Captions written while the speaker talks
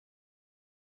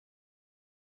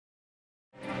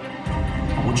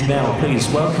Would you now please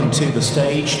welcome to the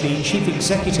stage the Chief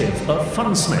Executive of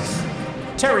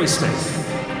Fundsmith, Terry Smith.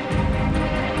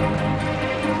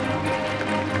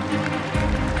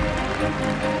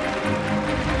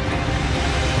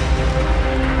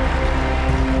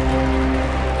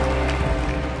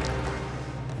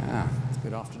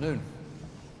 Good afternoon.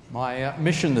 My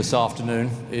mission this afternoon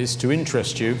is to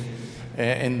interest you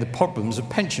in the problems of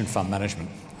pension fund management,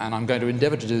 and I'm going to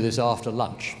endeavour to do this after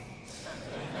lunch.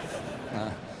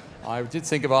 I did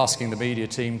think of asking the media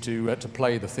team to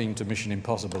play the theme to Mission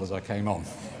Impossible as I came on.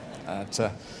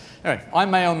 Anyway, I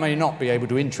may or may not be able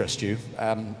to interest you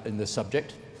in this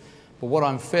subject, but what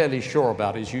I'm fairly sure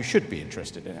about is you should be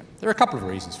interested in it. There are a couple of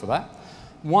reasons for that.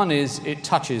 One is it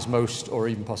touches most or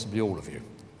even possibly all of you.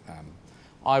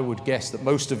 I would guess that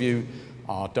most of you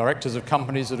are directors of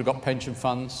companies that have got pension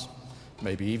funds,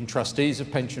 maybe even trustees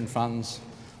of pension funds,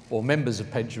 or members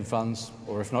of pension funds,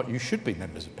 or if not, you should be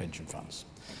members of pension funds.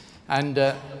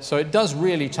 And so it does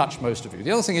really touch most of you.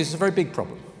 The other thing is it's a very big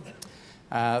problem.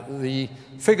 The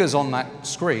figures on that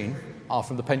screen are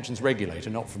from the pensions regulator,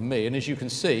 not from me. And as you can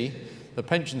see, the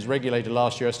pensions regulator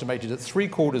last year estimated that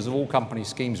 3/4 of all company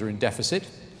schemes are in deficit,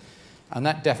 and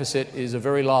that deficit is a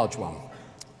very large one.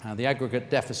 The aggregate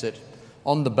deficit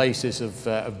on the basis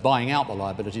of buying out the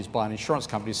liabilities by an insurance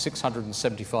company is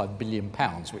 £675 billion,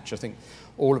 which I think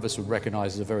all of us would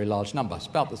recognise as a very large number. It's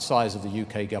about the size of the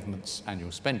UK government's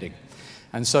annual spending.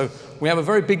 And so we have a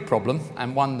very big problem,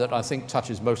 and one that I think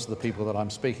touches most of the people that I'm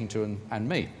speaking to and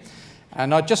me.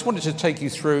 And I just wanted to take you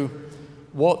through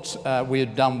what we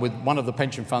had done with one of the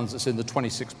pension funds that's in the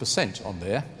 26% on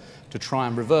there to try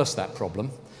and reverse that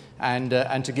problem, and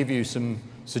to give you some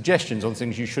suggestions on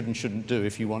things you should and shouldn't do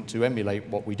if you want to emulate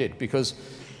what we did. Because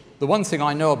the one thing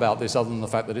I know about this, other than the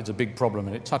fact that it's a big problem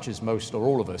and it touches most or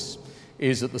all of us,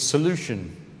 is that the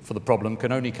solution for the problem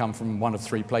can only come from one of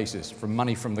three places: from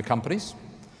money from the companies,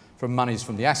 from monies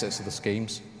from the assets of the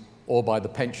schemes, or by the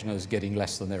pensioners getting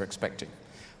less than they're expecting.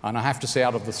 And I have to say,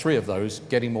 out of the three of those,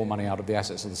 getting more money out of the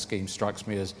assets of the scheme strikes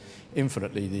me as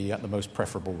infinitely the most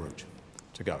preferable route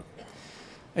to go.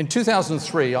 In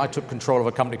 2003, I took control of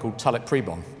a company called Tulloch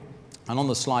Prebon, and on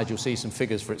the slide you'll see some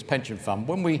figures for its pension fund.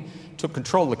 When we took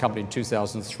control of the company in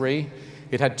 2003,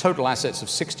 it had total assets of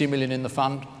 60 million in the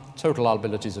fund, total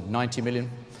liabilities of 90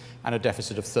 million, and a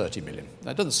deficit of 30 million.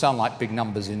 That doesn't sound like big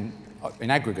numbers in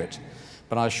aggregate,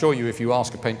 but I assure you if you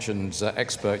ask a pensions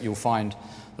expert, you'll find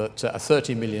that a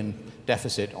 30 million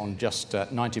deficit on just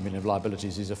 90 million of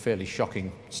liabilities is a fairly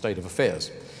shocking state of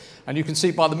affairs. And you can see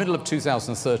by the middle of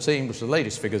 2013, which the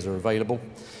latest figures are available,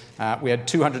 we had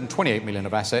 228 million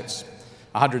of assets,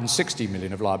 160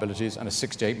 million of liabilities, and a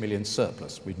 68 million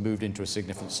surplus. We'd moved into a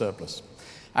significant surplus.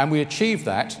 And we achieved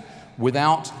that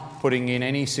without putting in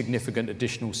any significant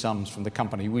additional sums from the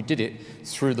company. We did it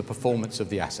through the performance of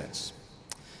the assets.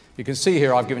 You can see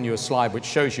here I've given you a slide which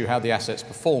shows you how the assets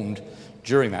performed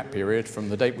during that period, from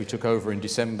the date we took over in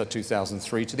December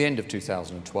 2003 to the end of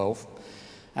 2012.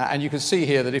 And you can see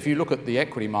here that if you look at the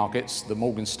equity markets, the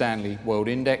Morgan Stanley World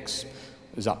Index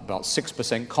is up about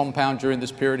 6% compound during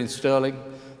this period in sterling,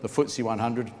 the FTSE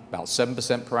 100 about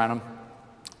 7% per annum,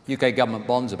 UK government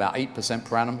bonds about 8%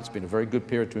 per annum. It's been a very good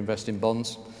period to invest in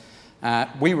bonds.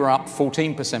 We were up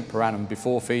 14% per annum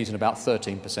before fees and about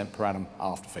 13% per annum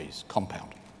after fees,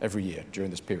 compound, every year during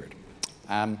this period.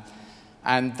 And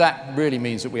that really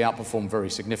means that we outperformed very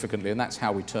significantly, and that's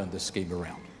how we turned this scheme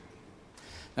around.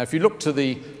 Now, if you look to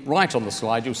the right on the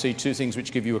slide, you'll see two things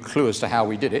which give you a clue as to how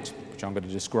we did it, which I'm going to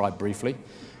describe briefly.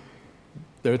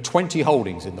 There are 20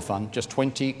 holdings in the fund, just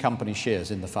 20 company shares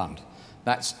in the fund.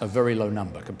 That's a very low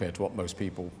number compared to what most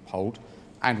people hold,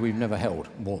 and we've never held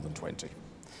more than 20.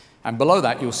 And below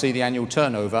that, you'll see the annual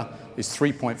turnover is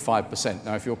 3.5%.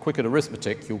 Now, if you're quick at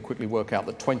arithmetic, you'll quickly work out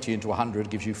that 20 into 100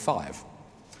 gives you 5.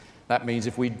 That means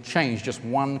if we'd changed just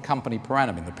one company per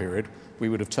annum in the period, we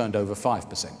would have turned over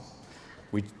 5%.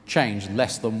 We changed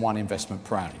less than one investment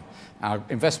per annum. Our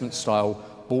investment style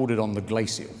bordered on the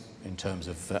glacial in terms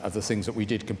of the things that we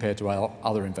did compared to our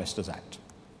other investors at.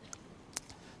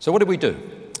 So what did we do?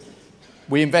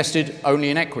 We invested only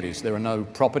in equities. There are no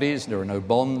properties, there are no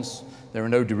bonds, there are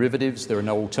no derivatives, there are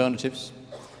no alternatives.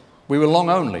 We were long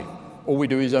only. All we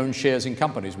do is own shares in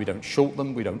companies. We don't short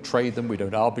them, we don't trade them, we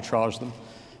don't arbitrage them,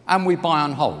 and we buy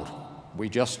and hold. We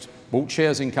just bought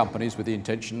shares in companies with the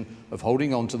intention of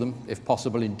holding on to them, if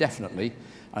possible indefinitely,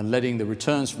 and letting the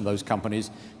returns from those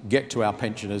companies get to our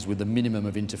pensioners with the minimum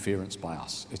of interference by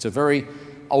us. It's a very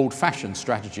old-fashioned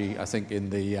strategy, I think, in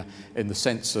the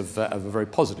sense of a very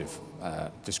positive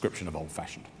description of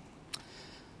old-fashioned.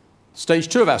 Stage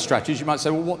 2 of our strategy, you might say,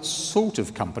 well, what sort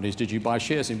of companies did you buy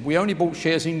shares in? We only bought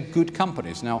shares in good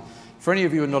companies. Now, for any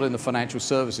of you who are not in the financial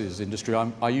services industry,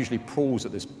 I usually pause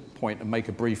at this point and make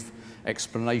a brief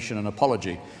explanation and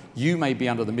apology. You may be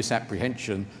under the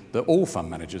misapprehension that all fund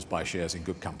managers buy shares in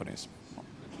good companies.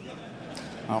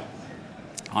 Well,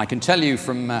 I can tell you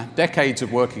from decades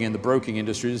of working in the broking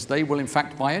industries, they will in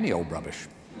fact buy any old rubbish,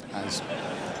 as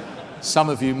some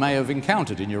of you may have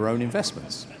encountered in your own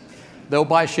investments. They'll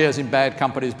buy shares in bad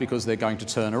companies because they're going to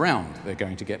turn around, they're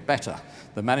going to get better,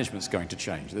 the management's going to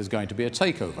change, there's going to be a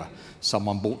takeover,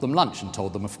 someone bought them lunch and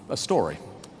told them a story.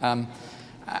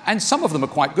 And some of them are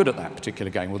quite good at that particular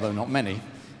game, although not many.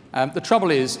 The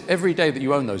trouble is, every day that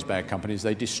you own those bad companies,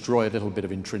 they destroy a little bit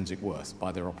of intrinsic worth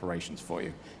by their operations for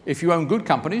you. If you own good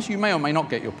companies, you may or may not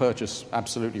get your purchase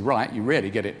absolutely right. You rarely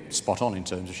get it spot on in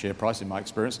terms of share price, in my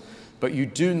experience. But you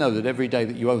do know that every day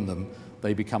that you own them,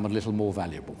 they become a little more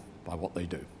valuable by what they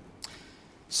do.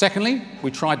 Secondly, we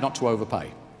tried not to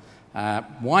overpay.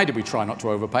 Why did we try not to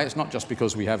overpay? It's not just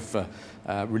because we have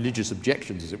religious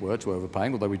objections, as it were, to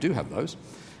overpaying, although we do have those.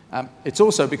 It's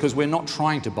also because we're not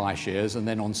trying to buy shares and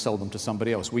then on-sell them to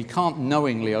somebody else. We can't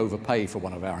knowingly overpay for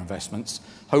one of our investments,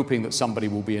 hoping that somebody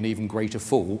will be an even greater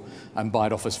fool and buy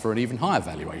it off us for an even higher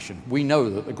valuation. We know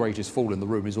that the greatest fool in the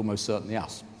room is almost certainly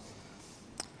us.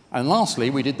 And lastly,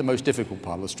 we did the most difficult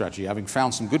part of the strategy. Having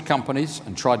found some good companies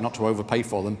and tried not to overpay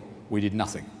for them, we did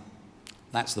nothing.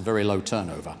 That's the very low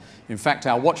turnover. In fact,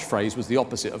 our watch phrase was the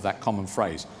opposite of that common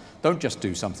phrase. Don't just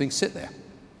do something, sit there.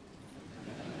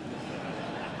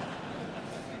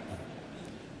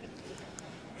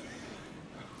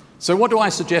 So what do I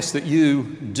suggest that you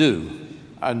do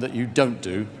and that you don't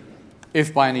do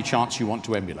if by any chance you want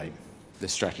to emulate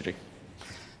this strategy?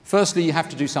 Firstly, you have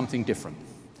to do something different.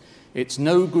 It's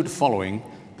no good following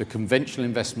the conventional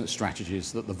investment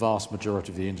strategies that the vast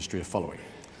majority of the industry are following.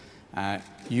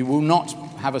 You will not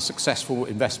have a successful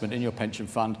investment in your pension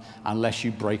fund unless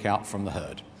you break out from the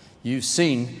herd. You've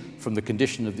seen from the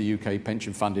condition of the UK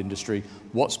pension fund industry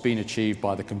what's been achieved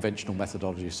by the conventional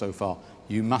methodology so far.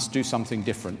 You must do something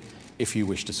different if you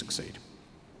wish to succeed.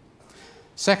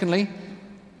 Secondly,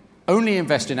 only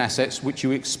invest in assets which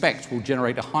you expect will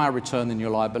generate a higher return than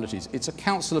your liabilities. It's a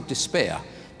counsel of despair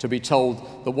to be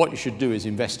told that what you should do is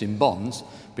invest in bonds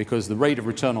because the rate of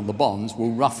return on the bonds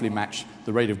will roughly match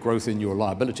the rate of growth in your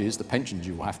liabilities, the pensions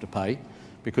you will have to pay,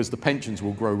 because the pensions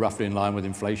will grow roughly in line with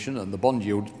inflation and the bond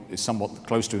yield is somewhat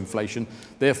close to inflation.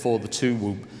 Therefore, the two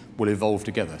will evolve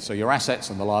together. So your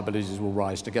assets and the liabilities will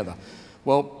rise together.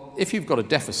 Well, if you've got a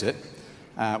deficit,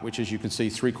 which as you can see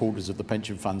 3/4 of the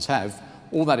pension funds have,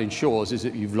 all that ensures is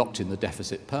that you've locked in the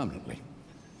deficit permanently.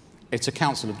 It's a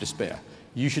counsel of despair.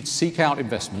 You should seek out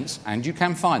investments, and you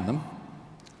can find them,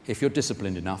 if you're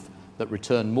disciplined enough, that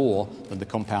return more than the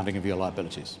compounding of your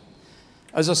liabilities.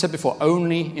 As I said before,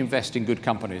 only invest in good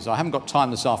companies. I haven't got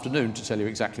time this afternoon to tell you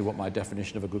exactly what my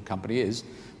definition of a good company is,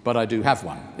 but I do have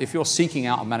one. If you're seeking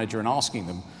out a manager and asking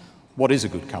them, what is a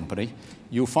good company,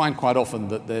 you'll find quite often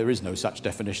that there is no such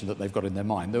definition that they've got in their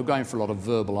mind. They're going for a lot of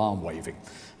verbal arm waving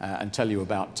and tell you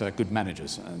about good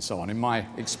managers and so on. In my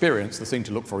experience, the thing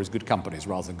to look for is good companies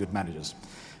rather than good managers.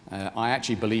 I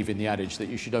actually believe in the adage that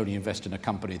you should only invest in a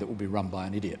company that will be run by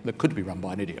an idiot, that could be run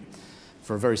by an idiot,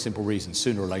 for a very simple reason: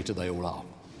 sooner or later they all are.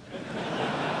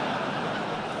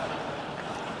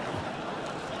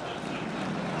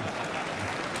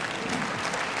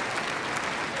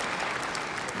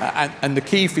 And the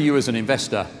key for you as an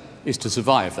investor is to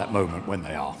survive that moment when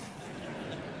they are.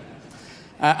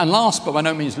 And last, but by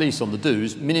no means least on the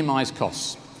do's, minimise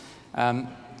costs.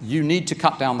 You need to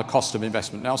cut down the cost of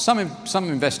investment. Now, some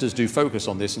investors do focus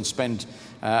on this and spend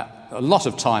a lot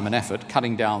of time and effort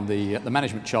cutting down the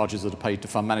management charges that are paid to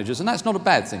fund managers, and that's not a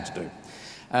bad thing to do.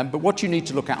 But what you need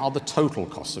to look at are the total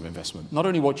costs of investment. Not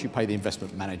only what you pay the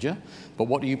investment manager, but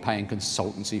what do you pay in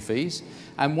consultancy fees?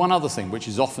 And one other thing which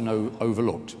is often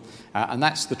overlooked, and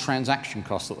that's the transaction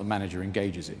cost that the manager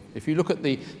engages in. If you look at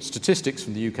the statistics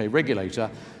from the UK regulator,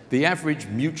 the average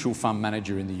mutual fund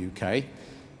manager in the UK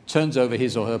turns over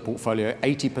his or her portfolio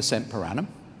 80% per annum,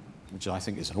 which I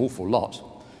think is an awful lot.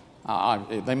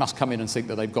 They must come in and think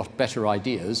that they've got better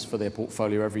ideas for their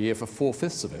portfolio every year for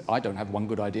 4/5 of it. I don't have one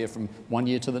good idea from one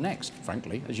year to the next,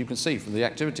 frankly, as you can see from the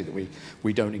activity that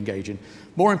we don't engage in.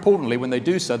 More importantly, when they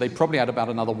do so, they probably add about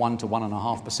another 1 to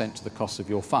 1.5% to the cost of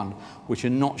your fund, which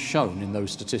are not shown in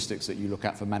those statistics that you look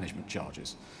at for management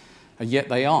charges. And yet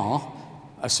they are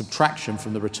a subtraction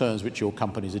from the returns which your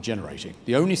companies are generating.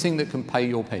 The only thing that can pay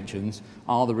your pensions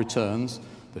are the returns,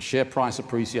 the share price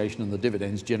appreciation and the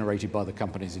dividends generated by the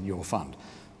companies in your fund.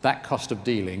 That cost of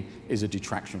dealing is a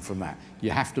detraction from that.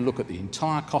 You have to look at the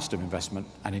entire cost of investment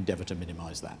and endeavour to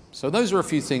minimise that. So those are a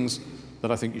few things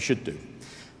that I think you should do.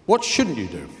 What shouldn't you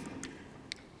do?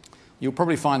 You'll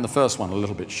probably find the first one a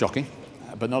little bit shocking,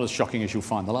 but not as shocking as you'll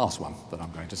find the last one that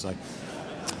I'm going to say.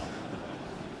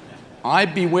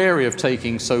 I'd be wary of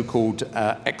taking so-called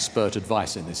expert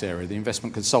advice in this area, the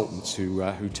investment consultants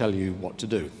who tell you what to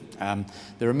do.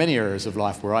 There are many areas of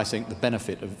life where I think the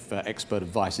benefit of expert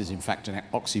advice is in fact an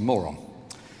oxymoron.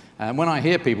 And when I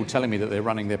hear people telling me that they're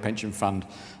running their pension fund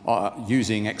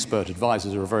using expert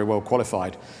advisors who are very well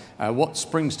qualified, what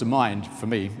springs to mind for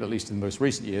me, at least in the most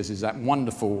recent years, is that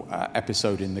wonderful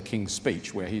episode in The King's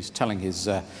Speech where he's telling his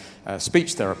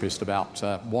speech therapist about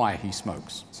why he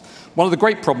smokes. One of the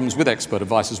great problems with expert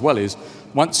advice as well is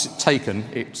once taken,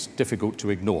 it's difficult to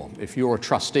ignore. If you're a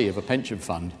trustee of a pension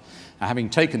fund, having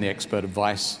taken the expert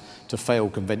advice to fail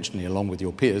conventionally along with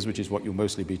your peers, which is what you'll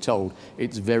mostly be told,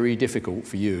 it's very difficult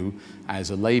for you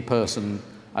as a layperson,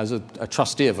 as a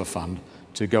trustee of a fund,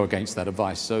 to go against that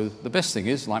advice. So the best thing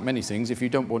is, like many things, if you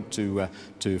don't want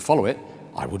to follow it,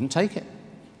 I wouldn't take it.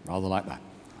 Rather like that.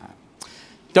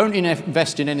 Don't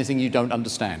invest in anything you don't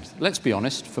understand. Let's be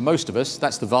honest, for most of us,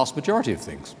 that's the vast majority of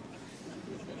things.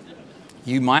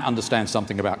 You might understand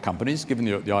something about companies, given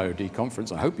the IoD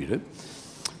conference, I hope you do.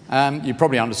 You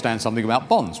probably understand something about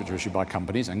bonds, which are issued by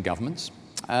companies and governments.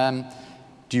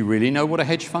 Do you really know what a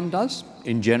hedge fund does,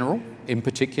 in general, in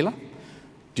particular?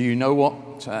 Do you know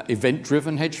what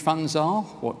event-driven hedge funds are,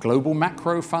 what global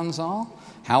macro funds are,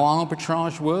 how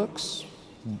arbitrage works?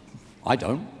 I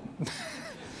don't.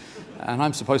 And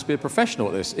I'm supposed to be a professional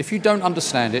at this. If you don't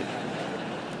understand it,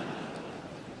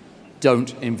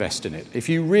 don't invest in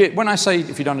it. When I say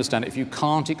if you don't understand it, if you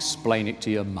can't explain it to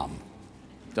your mum,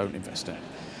 don't invest in it.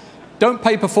 Don't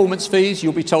pay performance fees.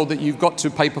 You'll be told that you've got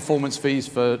to pay performance fees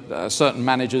for certain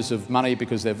managers of money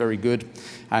because they're very good.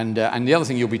 And the other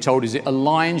thing you'll be told is it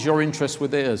aligns your interests with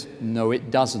theirs. No,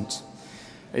 it doesn't.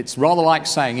 It's rather like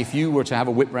saying if you were to have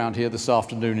a whip round here this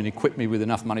afternoon and equip me with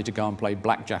enough money to go and play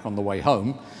blackjack on the way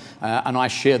home, and I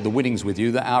shared the winnings with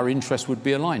you, that our interests would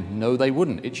be aligned. No, they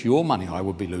wouldn't. It's your money I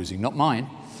would be losing, not mine.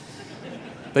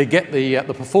 They get the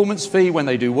performance fee when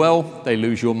they do well, they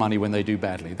lose your money when they do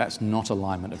badly. That's not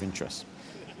alignment of interests.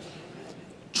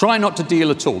 Try not to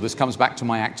deal at all. This comes back to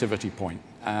my activity point.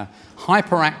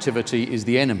 Hyperactivity is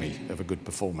the enemy of a good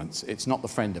performance. It's not the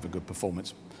friend of a good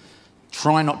performance.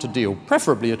 Try not to deal,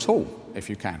 preferably at all, if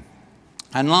you can.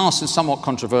 And last, and somewhat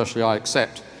controversially, I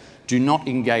accept, do not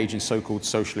engage in so-called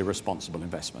socially responsible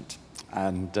investment.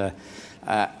 And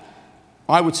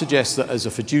I would suggest that as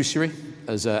a fiduciary,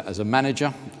 as a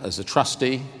manager, as a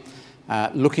trustee,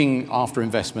 looking after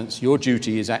investments, your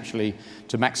duty is actually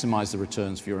to maximize the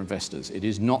returns for your investors. It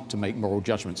is not to make moral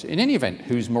judgments. In any event,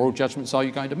 whose moral judgments are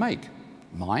you going to make?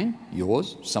 Mine,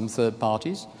 yours, some third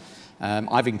parties.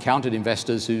 I've encountered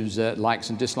investors whose likes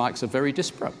and dislikes are very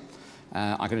disparate.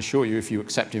 I can assure you, if you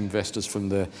accept investors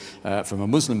from a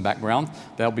Muslim background,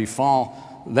 they'll be far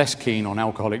less keen on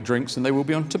alcoholic drinks than they will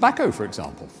be on tobacco, for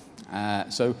example.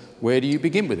 So where do you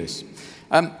begin with this?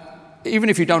 Even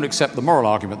if you don't accept the moral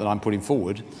argument that I'm putting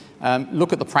forward,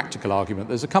 look at the practical argument.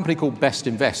 There's a company called Best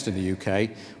Invest in the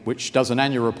UK, which does an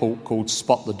annual report called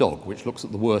Spot the Dog, which looks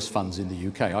at the worst funds in the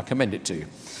UK. I commend it to you,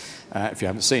 if you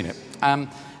haven't seen it.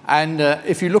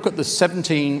 If you look at the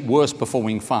 17 worst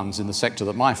performing funds in the sector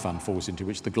that my fund falls into,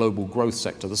 which is the global growth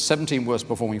sector, the 17 worst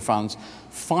performing funds,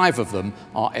 5 of them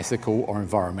are ethical or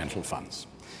environmental funds.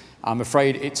 I'm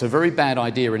afraid it's a very bad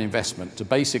idea in investment to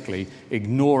basically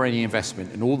ignore any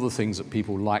investment in all the things that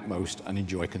people like most and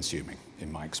enjoy consuming,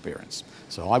 in my experience.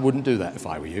 So I wouldn't do that if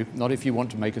I were you, not if you want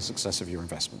to make a success of your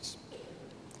investments.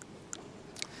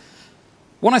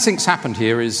 What I think's happened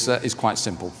here is quite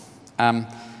simple.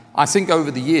 I think over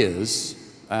the years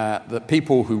that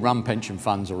people who run pension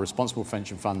funds or responsible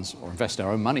pension funds or invest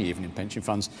their own money even in pension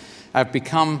funds have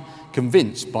become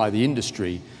convinced by the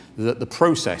industry that the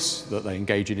process that they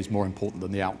engage in is more important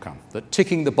than the outcome. That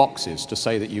ticking the boxes to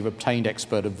say that you've obtained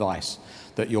expert advice,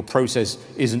 that your process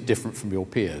isn't different from your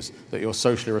peers, that you're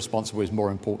socially responsible is more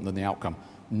important than the outcome.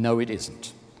 No, it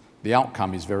isn't. The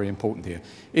outcome is very important here.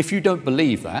 If you don't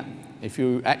believe that, if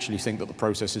you actually think that the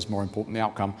process is more important than the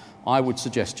outcome, I would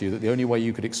suggest to you that the only way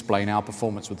you could explain our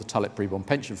performance with the Tulip Pre-Bond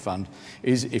Pension Fund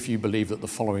is if you believe that the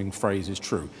following phrase is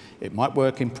true. It might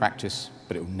work in practice,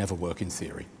 but it will never work in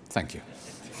theory. Thank you.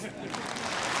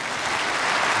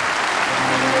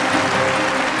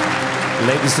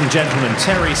 Ladies and gentlemen,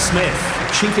 Terry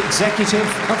Smith, Chief Executive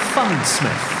of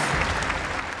Fundsmith.